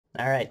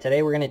All right,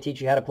 today we're going to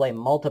teach you how to play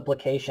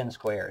multiplication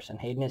squares, and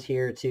Hayden is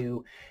here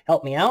to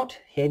help me out.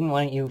 Hayden,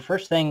 why don't you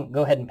first thing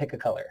go ahead and pick a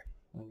color.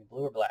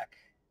 Blue or black?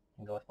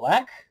 You go with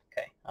black?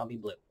 Okay, I'll be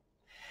blue.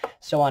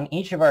 So on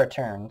each of our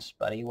turns,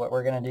 buddy, what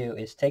we're going to do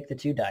is take the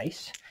two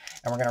dice,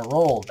 and we're going to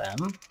roll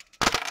them.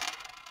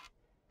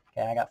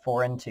 Okay, I got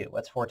 4 and 2.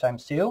 What's 4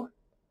 times 2?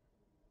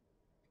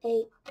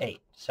 8. 8.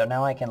 So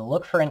now I can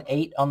look for an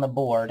 8 on the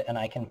board, and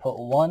I can put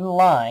one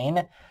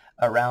line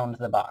around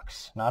the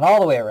box. Not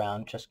all the way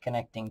around, just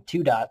connecting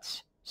 2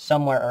 dots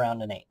somewhere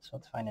around an 8. So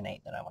let's find an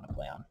 8 that I want to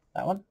play on.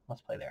 That one?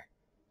 Let's play there.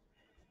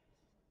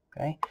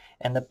 Okay,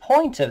 and the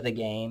point of the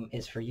game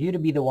is for you to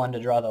be the one to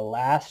draw the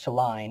last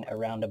line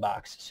around a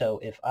box. So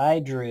if I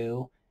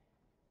drew,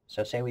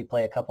 so say we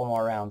play a couple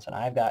more rounds, and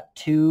I've got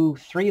 3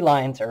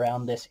 lines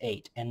around this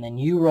 8, and then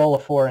you roll a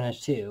 4 and a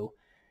 2,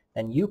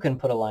 then you can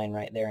put a line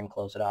right there and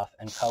close it off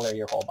and color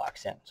your whole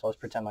box in. So let's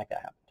pretend like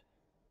that happened.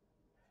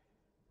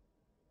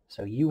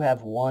 So you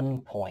have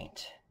 1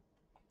 point.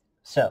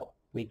 So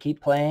we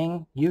keep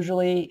playing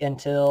usually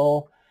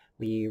until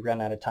we run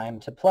out of time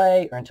to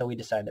play or until we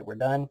decide that we're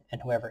done,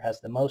 and whoever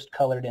has the most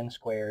colored in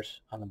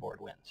squares on the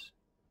board wins.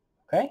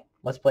 Okay,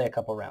 let's play a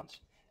couple rounds.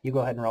 You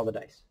go ahead and roll the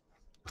dice.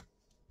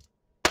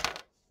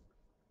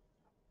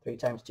 3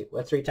 times 2.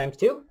 What's 3 times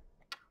 2?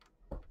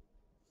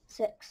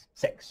 6.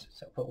 6.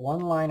 So put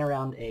one line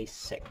around a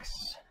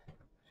 6.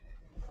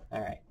 All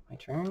right, my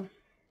turn.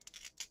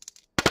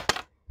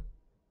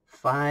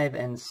 5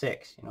 and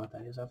 6. You know what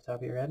that is off the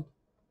top of your head?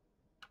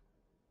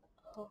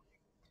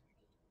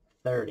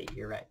 30.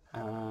 You're right.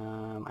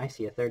 I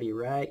see a 30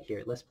 right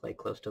here. Let's play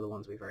close to the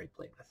ones we've already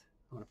played with.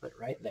 I'm going to put it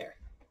right there.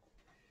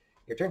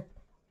 Your turn.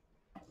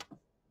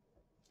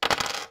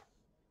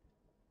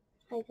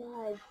 I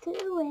got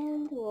 2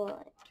 and 1.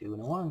 2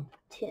 and a 1.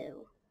 2.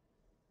 You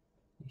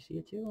see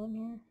a 2 on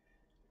here?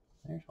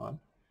 There's one.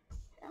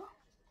 Yeah.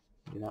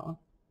 Do that one.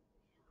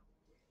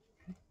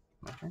 Okay,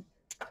 my turn.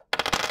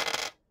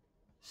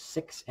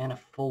 6 and a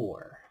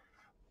 4.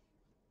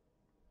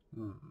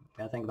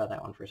 Gotta think about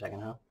that one for a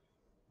second, huh?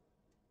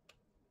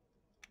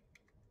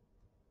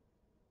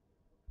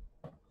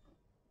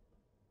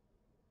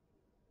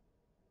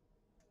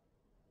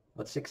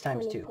 What's 6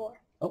 times 24. 2?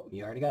 Oh,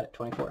 you already got it.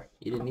 24.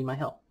 You didn't need my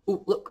help.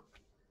 Ooh, look.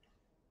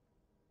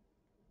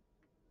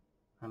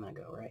 I'm going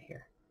to go right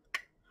here.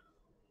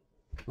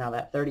 Now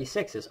that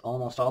 36 is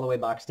almost all the way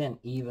boxed in,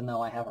 even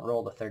though I haven't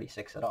rolled a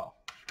 36 at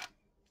all.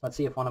 Let's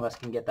see if one of us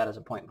can get that as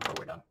a point before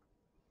we're done.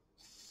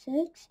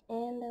 6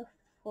 and a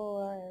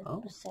 4.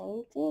 Oh.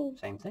 Same thing.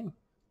 Same thing.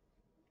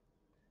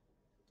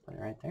 Put it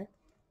right there.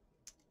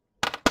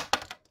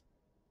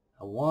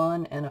 A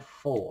 1 and a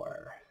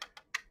 4.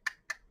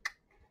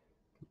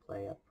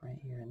 Play up right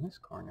here in this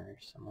corner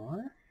some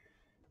more.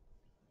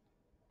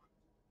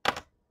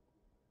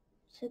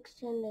 6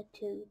 and a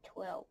 2,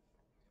 12.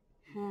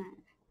 Right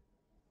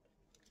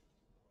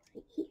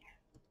here.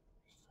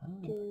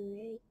 2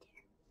 right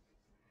there.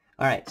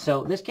 All right,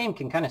 so this game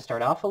can kind of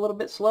start off a little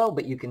bit slow,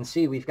 but you can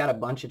see we've got a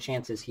bunch of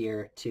chances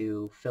here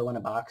to fill in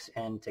a box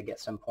and to get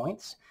some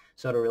points.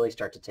 So it'll really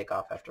start to take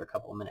off after a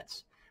couple of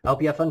minutes. I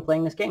hope you have fun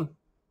playing this game.